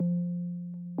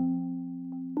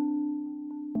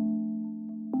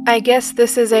I guess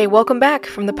this is a welcome back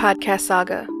from the podcast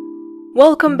saga.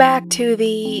 Welcome back to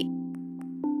the...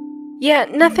 Yeah,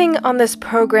 nothing on this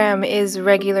program is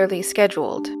regularly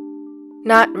scheduled.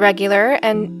 Not regular,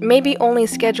 and maybe only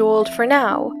scheduled for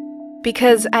now,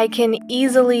 because I can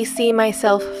easily see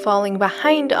myself falling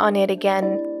behind on it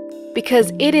again,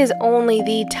 because it is only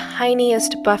the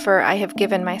tiniest buffer I have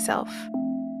given myself.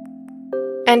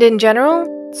 And in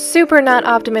general, super not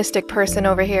optimistic person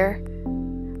over here.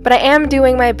 But I am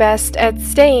doing my best at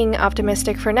staying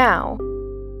optimistic for now.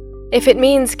 If it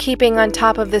means keeping on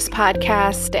top of this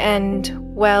podcast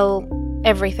and, well,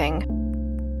 everything.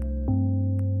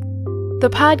 The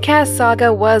podcast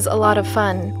saga was a lot of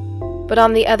fun, but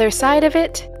on the other side of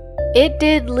it, it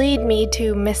did lead me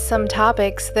to miss some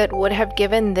topics that would have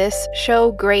given this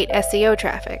show great SEO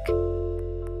traffic.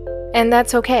 And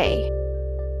that's okay.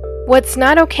 What's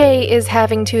not okay is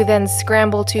having to then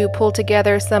scramble to pull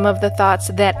together some of the thoughts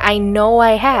that I know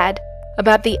I had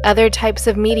about the other types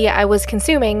of media I was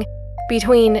consuming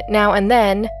between now and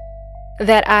then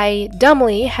that I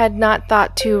dumbly had not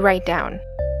thought to write down.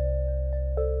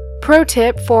 Pro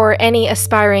tip for any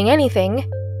aspiring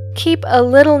anything, keep a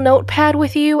little notepad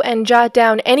with you and jot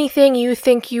down anything you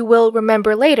think you will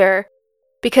remember later,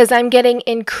 because I'm getting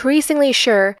increasingly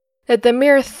sure that the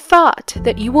mere thought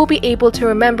that you will be able to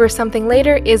remember something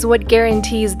later is what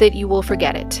guarantees that you will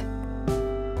forget it.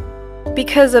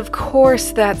 Because of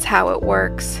course that's how it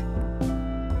works.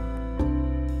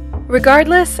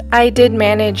 Regardless, I did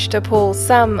manage to pull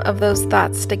some of those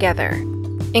thoughts together,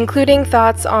 including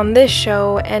thoughts on this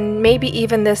show and maybe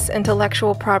even this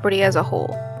intellectual property as a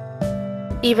whole,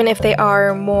 even if they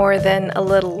are more than a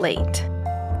little late.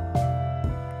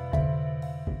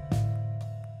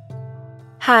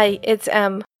 Hi, it's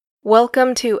Em.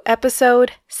 Welcome to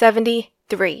episode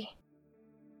 73.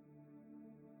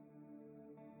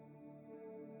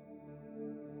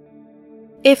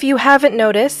 If you haven't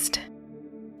noticed,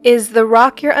 is the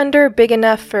rock you're under big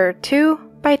enough for two,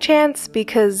 by chance?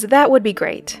 Because that would be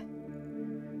great.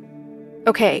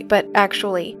 Okay, but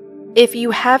actually, if you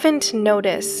haven't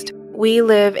noticed, we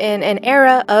live in an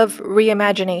era of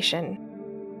reimagination.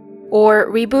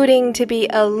 Or rebooting to be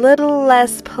a little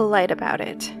less polite about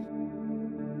it.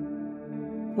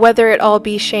 Whether it all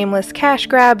be shameless cash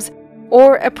grabs,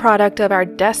 or a product of our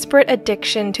desperate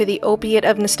addiction to the opiate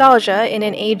of nostalgia in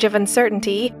an age of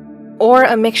uncertainty, or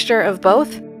a mixture of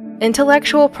both,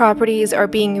 intellectual properties are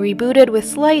being rebooted with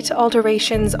slight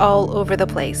alterations all over the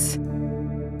place.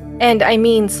 And I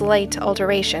mean slight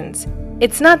alterations.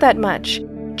 It's not that much,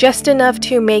 just enough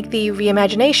to make the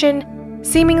reimagination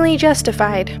seemingly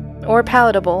justified or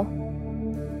palatable.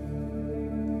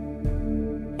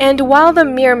 And while the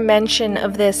mere mention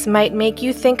of this might make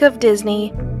you think of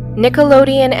Disney,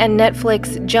 Nickelodeon and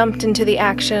Netflix jumped into the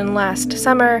action last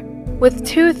summer with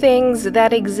two things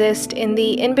that exist in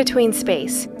the in-between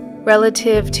space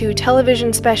relative to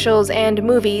television specials and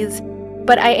movies,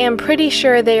 but I am pretty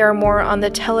sure they are more on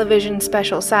the television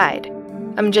special side.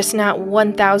 I'm just not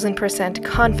 1000%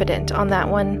 confident on that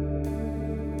one.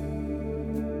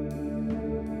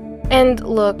 And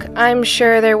look, I'm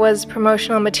sure there was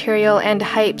promotional material and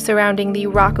hype surrounding the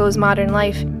Rocko's Modern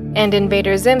Life and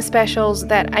Invader Zim specials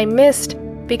that I missed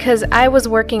because I was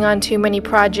working on too many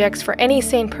projects for any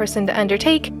sane person to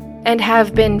undertake and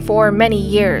have been for many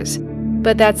years.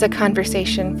 But that's a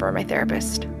conversation for my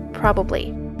therapist,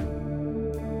 probably.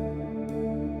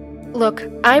 Look,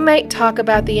 I might talk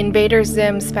about the Invader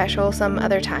Zim special some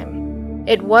other time.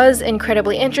 It was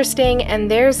incredibly interesting and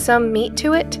there's some meat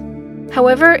to it.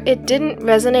 However, it didn't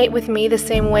resonate with me the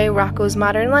same way Rocko's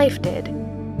Modern Life did.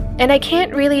 And I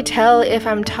can't really tell if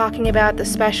I'm talking about the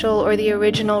special or the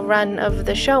original run of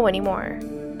the show anymore.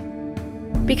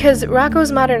 Because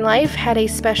Rocko's Modern Life had a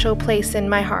special place in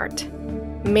my heart.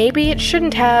 Maybe it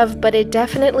shouldn't have, but it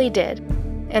definitely did.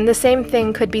 And the same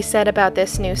thing could be said about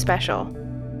this new special.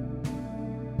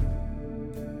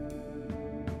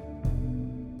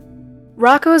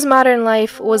 Rocko's Modern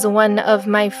Life was one of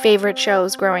my favorite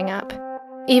shows growing up,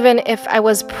 even if I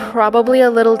was probably a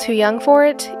little too young for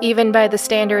it, even by the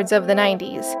standards of the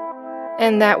 90s,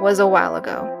 and that was a while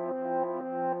ago.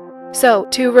 So,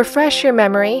 to refresh your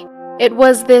memory, it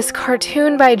was this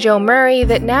cartoon by Joe Murray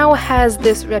that now has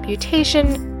this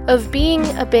reputation of being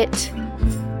a bit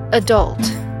adult,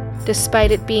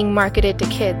 despite it being marketed to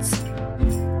kids.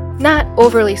 Not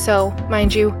overly so,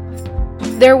 mind you.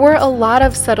 There were a lot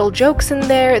of subtle jokes in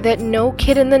there that no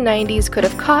kid in the 90s could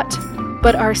have caught,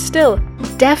 but are still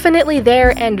definitely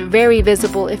there and very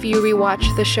visible if you rewatch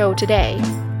the show today.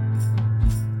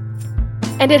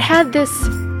 And it had this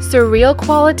surreal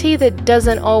quality that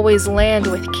doesn't always land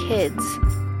with kids.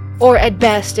 or at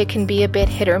best it can be a bit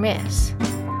hit or miss.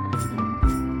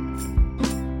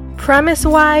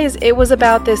 Premise-wise, it was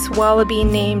about this wallaby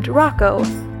named Rocco,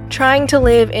 trying to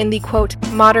live in the quote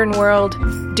modern world,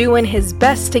 doing his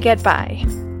best to get by.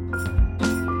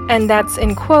 And that's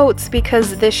in quotes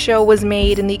because this show was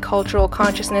made in the cultural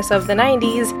consciousness of the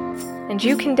 90s, and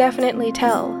you can definitely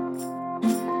tell.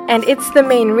 And it's the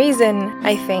main reason,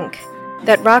 I think,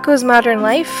 that Rocco's Modern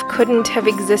Life couldn't have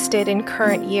existed in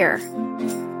current year.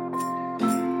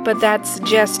 But that's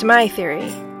just my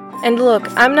theory. And look,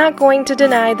 I'm not going to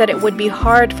deny that it would be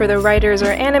hard for the writers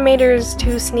or animators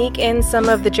to sneak in some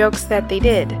of the jokes that they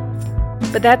did.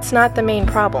 But that's not the main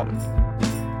problem.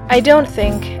 I don't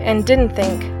think, and didn't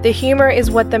think, the humor is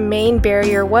what the main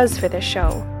barrier was for this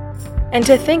show. And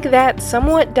to think that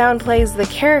somewhat downplays the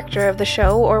character of the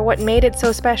show or what made it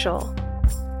so special.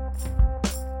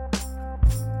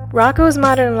 Rocco's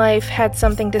Modern Life had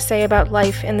something to say about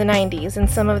life in the 90s and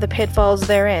some of the pitfalls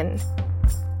therein.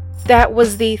 That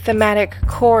was the thematic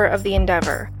core of the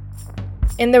endeavor.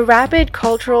 In the rapid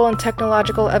cultural and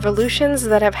technological evolutions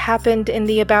that have happened in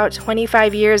the about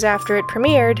 25 years after it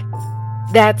premiered,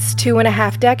 that's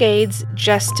 2.5 decades,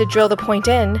 just to drill the point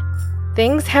in,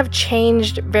 things have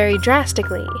changed very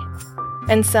drastically.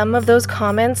 And some of those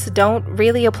comments don't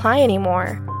really apply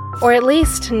anymore, or at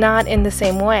least not in the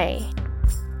same way.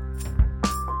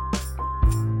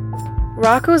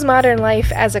 Rocco's Modern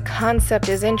Life as a concept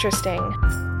is interesting,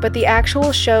 but the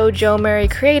actual show Joe Murray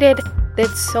created, that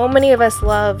so many of us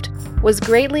loved, was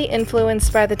greatly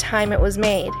influenced by the time it was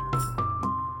made.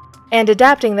 And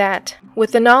adapting that,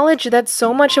 with the knowledge that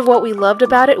so much of what we loved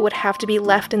about it would have to be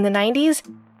left in the 90s,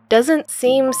 doesn't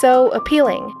seem so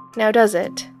appealing, now does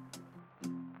it?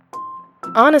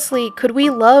 Honestly, could we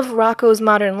love Rocco's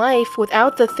Modern Life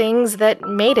without the things that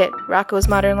made it Rocco's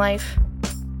Modern Life?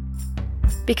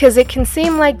 Because it can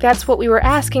seem like that's what we were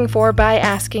asking for by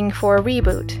asking for a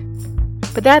reboot.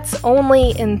 But that's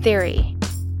only in theory.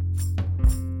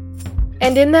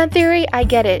 And in that theory, I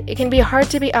get it. It can be hard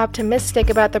to be optimistic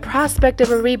about the prospect of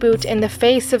a reboot in the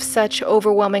face of such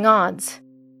overwhelming odds.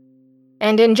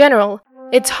 And in general,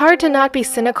 it's hard to not be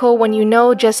cynical when you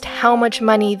know just how much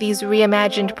money these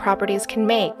reimagined properties can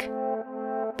make.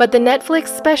 But the Netflix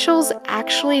specials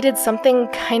actually did something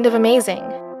kind of amazing.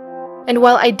 And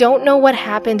while I don't know what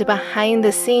happened behind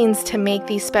the scenes to make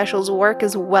these specials work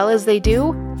as well as they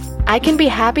do, I can be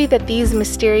happy that these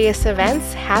mysterious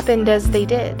events happened as they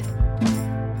did.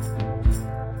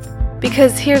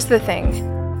 Because here's the thing.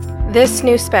 This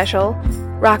new special,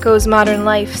 Rocco's Modern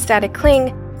Life Static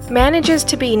Cling, manages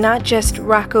to be not just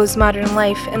Rocco's Modern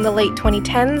Life in the late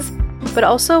 2010s, but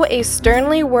also a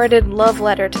sternly worded love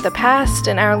letter to the past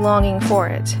and our longing for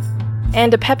it.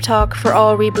 And a pep talk for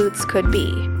all reboots could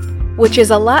be. Which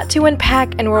is a lot to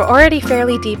unpack, and we're already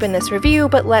fairly deep in this review,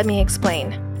 but let me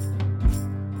explain.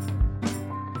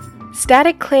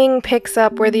 Static Cling picks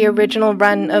up where the original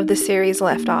run of the series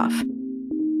left off.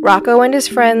 Rocco and his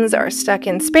friends are stuck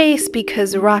in space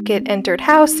because Rocket entered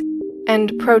house,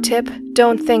 and pro tip,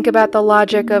 don't think about the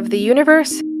logic of the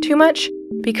universe too much,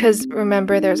 because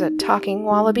remember there's a talking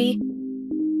wallaby.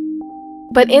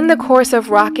 But in the course of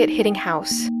Rocket hitting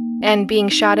house, and being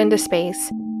shot into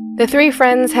space, the three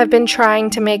friends have been trying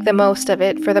to make the most of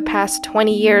it for the past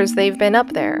 20 years they've been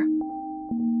up there.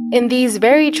 In these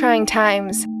very trying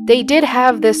times, they did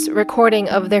have this recording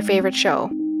of their favorite show,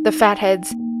 The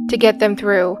Fatheads, to get them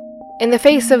through, in the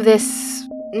face of this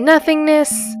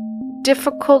nothingness,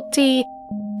 difficulty,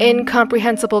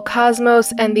 incomprehensible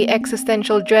cosmos, and the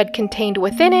existential dread contained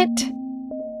within it.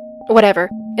 Whatever.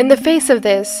 In the face of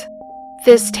this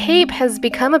tape has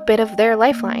become a bit of their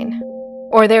lifeline.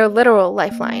 Or their literal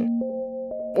lifeline.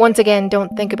 Once again,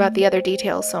 don't think about the other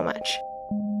details so much.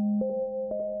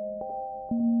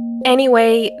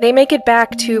 Anyway, they make it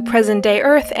back to present-day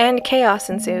Earth and chaos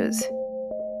ensues.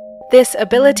 This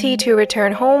ability to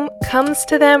return home comes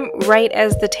to them right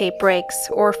as the tape breaks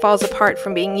or falls apart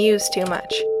from being used too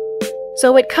much.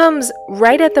 So it comes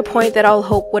right at the point that all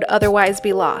hope would otherwise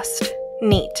be lost.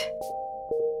 Neat.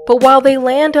 But while they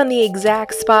land on the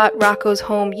exact spot Rocco's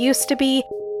home used to be,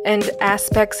 and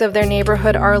aspects of their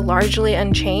neighborhood are largely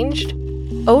unchanged,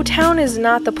 O-Town is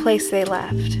not the place they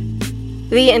left.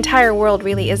 The entire world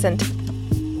really isn't.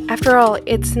 After all,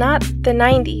 it's not the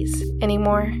 90s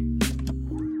anymore.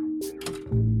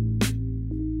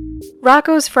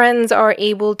 Rocco's friends are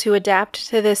able to adapt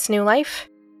to this new life.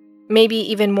 Maybe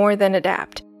even more than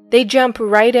adapt. They jump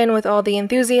right in with all the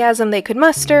enthusiasm they could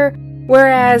muster,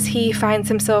 whereas he finds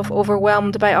himself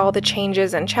overwhelmed by all the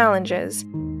changes and challenges.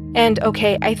 And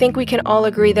okay, I think we can all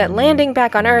agree that landing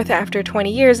back on Earth after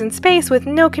 20 years in space with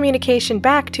no communication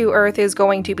back to Earth is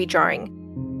going to be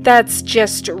jarring. That's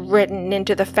just written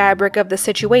into the fabric of the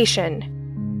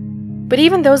situation. But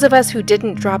even those of us who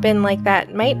didn't drop in like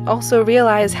that might also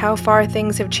realize how far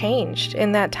things have changed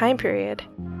in that time period.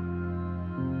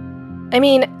 I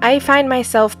mean, I find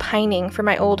myself pining for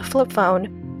my old flip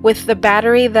phone with the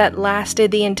battery that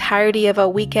lasted the entirety of a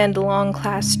weekend-long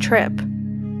class trip,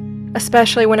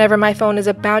 especially whenever my phone is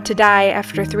about to die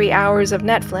after 3 hours of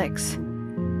Netflix.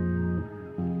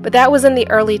 But that was in the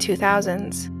early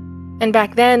 2000s. And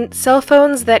back then, cell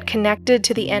phones that connected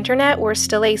to the internet were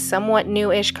still a somewhat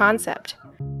new-ish concept.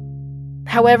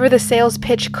 However, the sales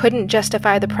pitch couldn't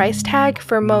justify the price tag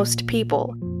for most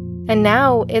people, and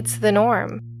now it's the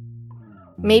norm.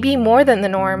 Maybe more than the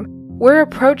norm. We're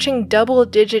approaching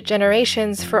double-digit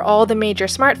generations for all the major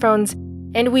smartphones,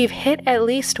 and we've hit at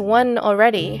least one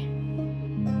already.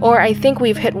 Or I think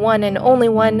we've hit one and only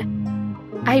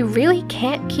one. I really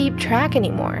can't keep track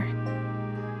anymore.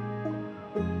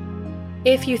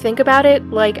 If you think about it,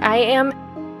 like I am,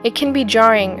 it can be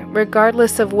jarring,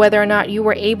 regardless of whether or not you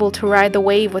were able to ride the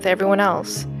wave with everyone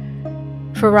else.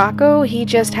 For Rocco, he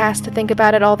just has to think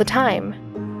about it all the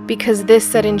time, because this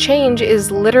sudden change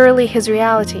is literally his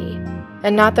reality,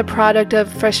 and not the product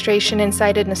of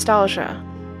frustration-incited nostalgia.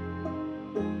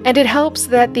 And it helps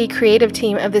that the creative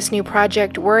team of this new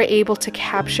project were able to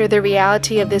capture the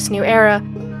reality of this new era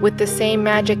with the same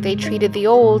magic they treated the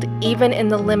old, even in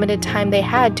the limited time they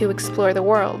had to explore the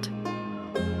world.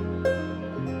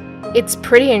 It's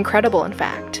pretty incredible, in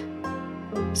fact.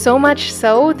 So much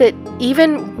so that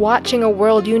even watching a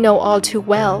world you know all too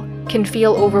well can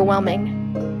feel overwhelming.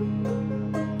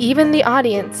 Even the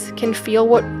audience can feel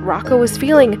what Rocco is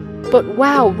feeling, but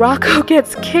wow, Rocco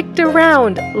gets kicked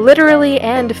around, literally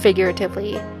and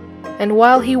figuratively. And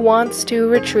while he wants to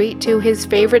retreat to his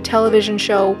favorite television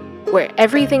show, where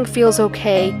everything feels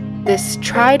okay, this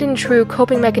tried and true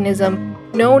coping mechanism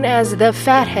known as the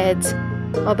Fatheads,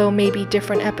 although maybe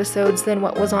different episodes than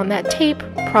what was on that tape,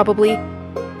 probably,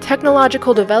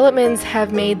 technological developments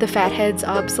have made the Fatheads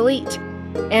obsolete,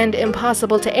 and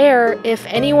impossible to air if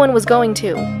anyone was going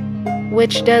to,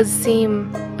 which does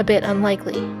seem a bit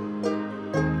unlikely.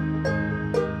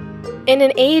 In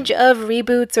an age of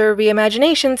reboots or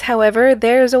reimaginations, however,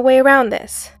 there's a way around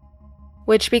this,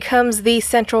 which becomes the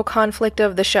central conflict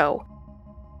of the show,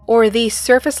 or the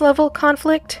surface-level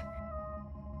conflict,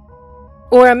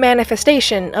 or a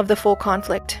manifestation of the full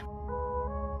conflict.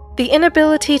 The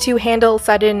inability to handle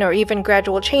sudden or even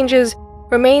gradual changes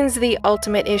remains the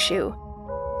ultimate issue.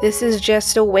 This is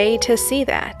just a way to see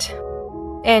that.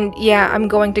 And yeah, I'm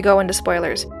going to go into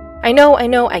spoilers. I know,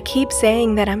 I keep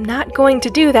saying that I'm not going to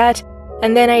do that,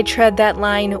 and then I tread that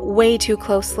line way too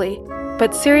closely.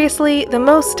 But seriously, the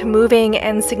most moving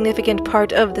and significant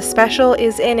part of the special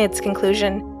is in its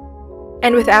conclusion.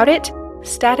 And without it,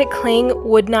 Static Cling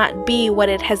would not be what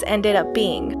it has ended up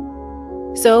being.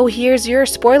 So here's your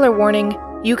spoiler warning.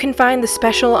 You can find the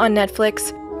special on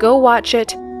Netflix. Go watch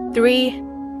it. 3,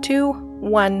 2,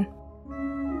 1.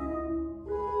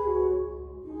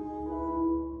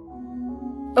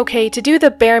 Okay, to do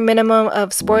the bare minimum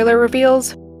of spoiler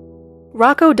reveals,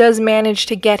 Rocco does manage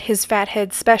to get his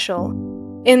Fathead special.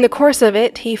 In the course of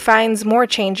it, he finds more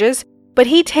changes, but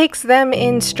he takes them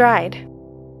in stride.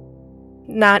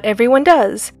 Not everyone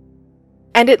does.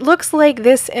 And it looks like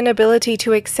this inability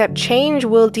to accept change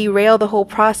will derail the whole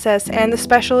process and the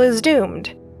special is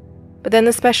doomed. But then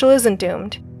the special isn't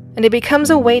doomed, and it becomes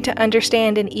a way to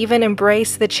understand and even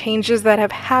embrace the changes that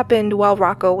have happened while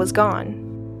Rocco was gone.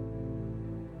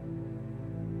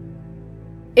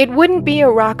 It wouldn't be a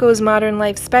Rocco's Modern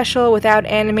Life special without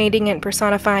animating and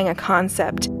personifying a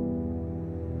concept.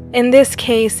 In this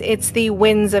case, it's the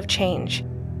winds of change.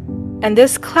 And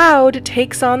this cloud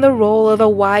takes on the role of a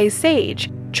wise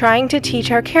sage, trying to teach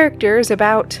our characters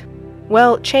about,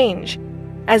 well, change,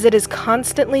 as it is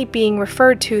constantly being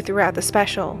referred to throughout the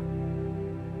special.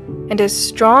 And as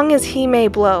strong as he may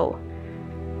blow,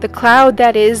 the cloud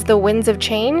that is the winds of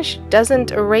change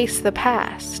doesn't erase the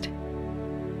past.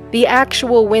 The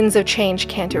actual winds of change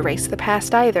can't erase the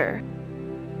past either.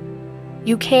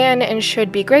 You can and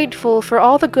should be grateful for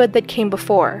all the good that came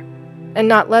before, and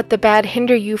not let the bad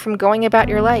hinder you from going about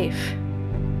your life.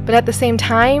 But at the same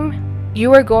time,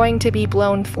 you are going to be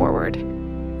blown forward,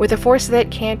 with a force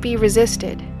that can't be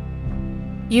resisted.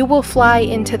 You will fly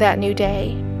into that new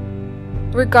day,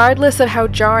 regardless of how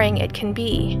jarring it can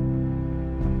be.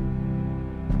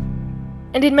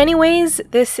 And in many ways,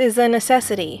 this is a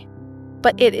necessity.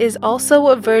 But it is also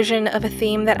a version of a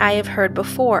theme that I have heard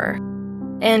before,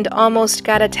 and almost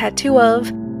got a tattoo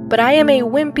of, but I am a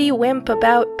wimpy wimp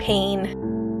about pain.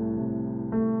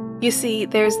 You see,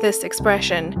 there's this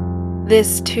expression,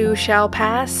 "This too shall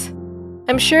pass."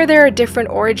 I'm sure there are different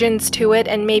origins to it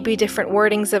and maybe different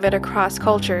wordings of it across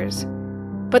cultures.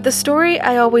 But the story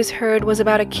I always heard was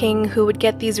about a king who would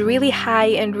get these really high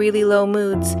and really low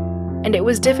moods, and it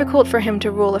was difficult for him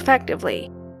to rule effectively,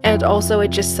 and also it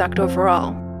just sucked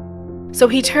overall. So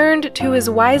he turned to his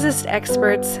wisest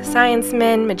experts,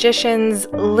 sciencemen, magicians,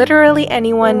 literally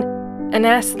anyone, and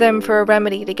asked them for a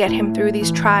remedy to get him through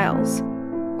these trials,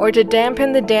 or to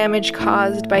dampen the damage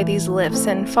caused by these lifts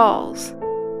and falls.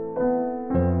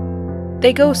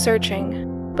 They go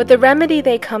searching, but the remedy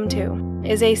they come to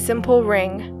is a simple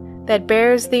ring that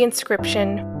bears the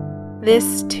inscription,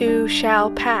 "This too shall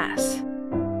pass,"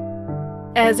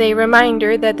 as a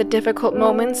reminder that the difficult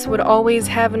moments would always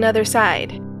have another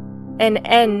side, an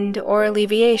end or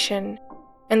alleviation,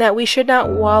 and that we should not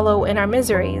wallow in our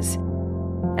miseries,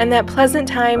 and that pleasant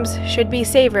times should be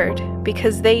savored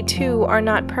because they too are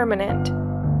not permanent.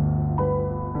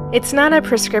 It's not a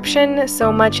prescription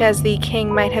so much as the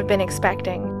king might have been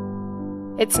expecting.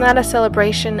 It's not a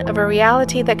celebration of a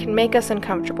reality that can make us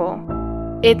uncomfortable.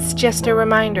 It's just a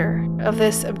reminder of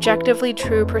this objectively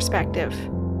true perspective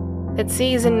that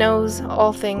sees and knows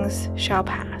all things shall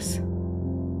pass.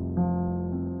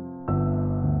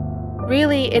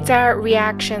 Really, it's our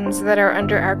reactions that are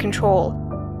under our control.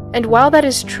 And while that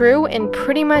is true in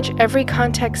pretty much every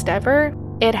context ever,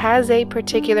 it has a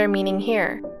particular meaning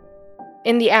here.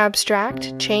 In the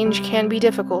abstract, change can be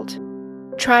difficult.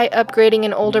 Try upgrading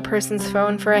an older person's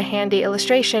phone for a handy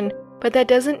illustration, but that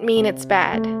doesn't mean it's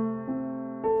bad.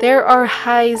 There are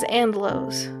highs and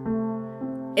lows.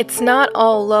 It's not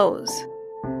all lows.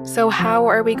 So how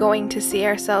are we going to see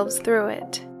ourselves through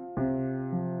it?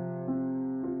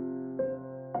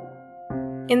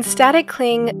 In Static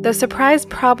Cling, the surprise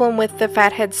problem with the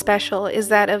Fathead special is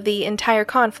that of the entire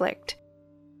conflict.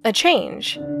 A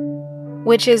change,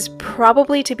 which is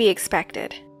probably to be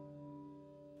expected.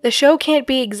 The show can't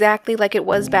be exactly like it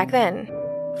was back then,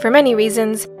 for many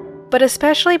reasons, but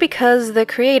especially because the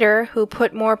creator, who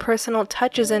put more personal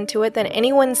touches into it than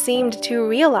anyone seemed to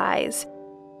realize,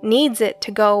 needs it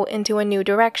to go into a new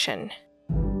direction.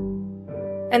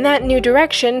 And that new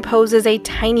direction poses a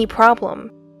tiny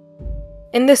problem.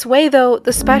 In this way, though,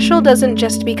 the special doesn't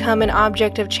just become an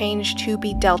object of change to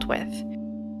be dealt with,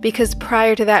 because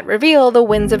prior to that reveal, the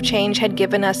winds of change had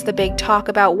given us the big talk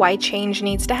about why change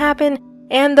needs to happen,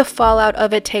 and the fallout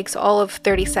of it takes all of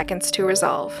 30 seconds to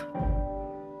resolve.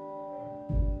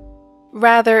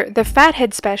 Rather, the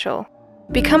Fathead special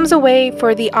becomes a way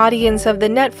for the audience of the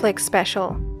Netflix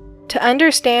special to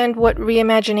understand what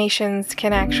reimaginations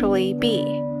can actually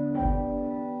be.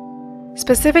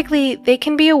 Specifically, they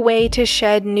can be a way to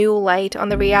shed new light on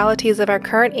the realities of our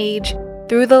current age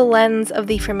through the lens of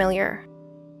the familiar.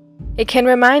 It can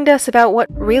remind us about what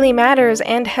really matters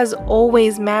and has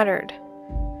always mattered.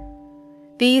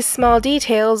 These small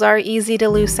details are easy to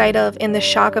lose sight of in the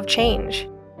shock of change.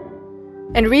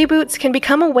 And reboots can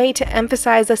become a way to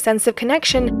emphasize a sense of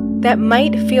connection that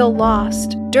might feel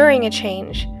lost during a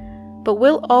change, but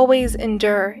will always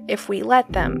endure if we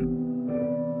let them.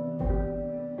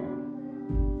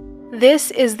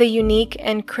 This is the unique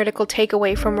and critical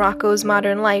takeaway from Rocko's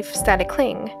modern life, Static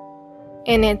Cling,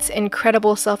 in its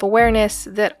incredible self-awareness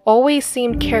that always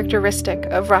seemed characteristic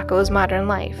of Rocko's modern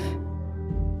life.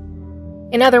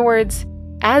 In other words,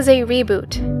 as a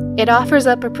reboot, it offers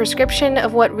up a prescription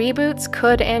of what reboots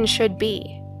could and should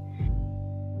be.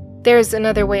 There's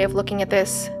another way of looking at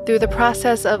this, through the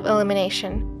process of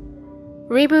elimination.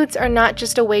 Reboots are not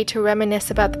just a way to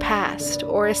reminisce about the past,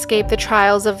 or escape the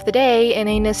trials of the day in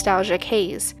a nostalgic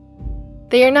haze.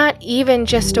 They are not even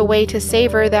just a way to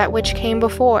savor that which came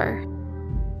before.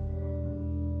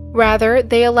 Rather,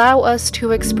 they allow us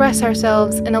to express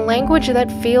ourselves in a language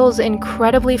that feels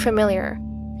incredibly familiar,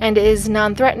 and is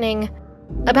non-threatening,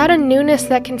 about a newness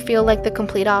that can feel like the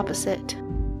complete opposite.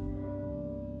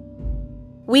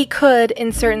 We could,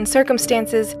 in certain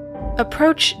circumstances,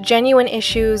 approach genuine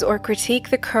issues or critique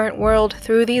the current world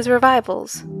through these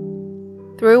revivals,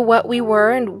 through what we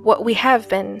were and what we have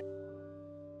been.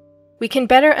 We can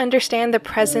better understand the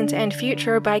present and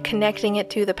future by connecting it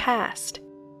to the past.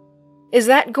 Is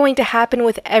that going to happen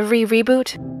with every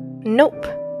reboot? Nope.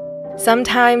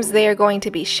 Sometimes they are going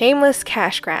to be shameless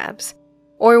cash grabs,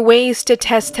 or ways to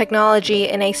test technology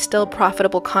in a still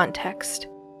profitable context.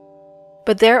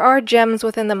 But there are gems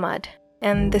within the mud,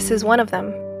 and this is one of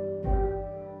them.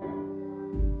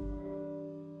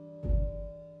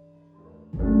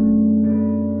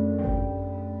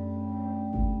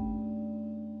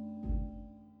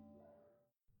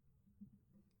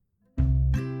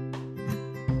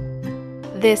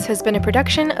 This has been a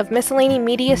production of Miscellany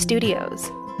Media Studios,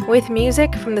 with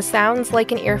music from the Sounds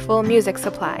Like an Earful music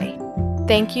supply.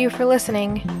 Thank you for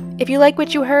listening. If you like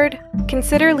what you heard,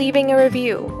 consider leaving a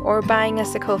review or buying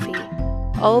us a Ko-fi.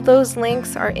 All those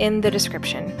links are in the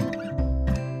description.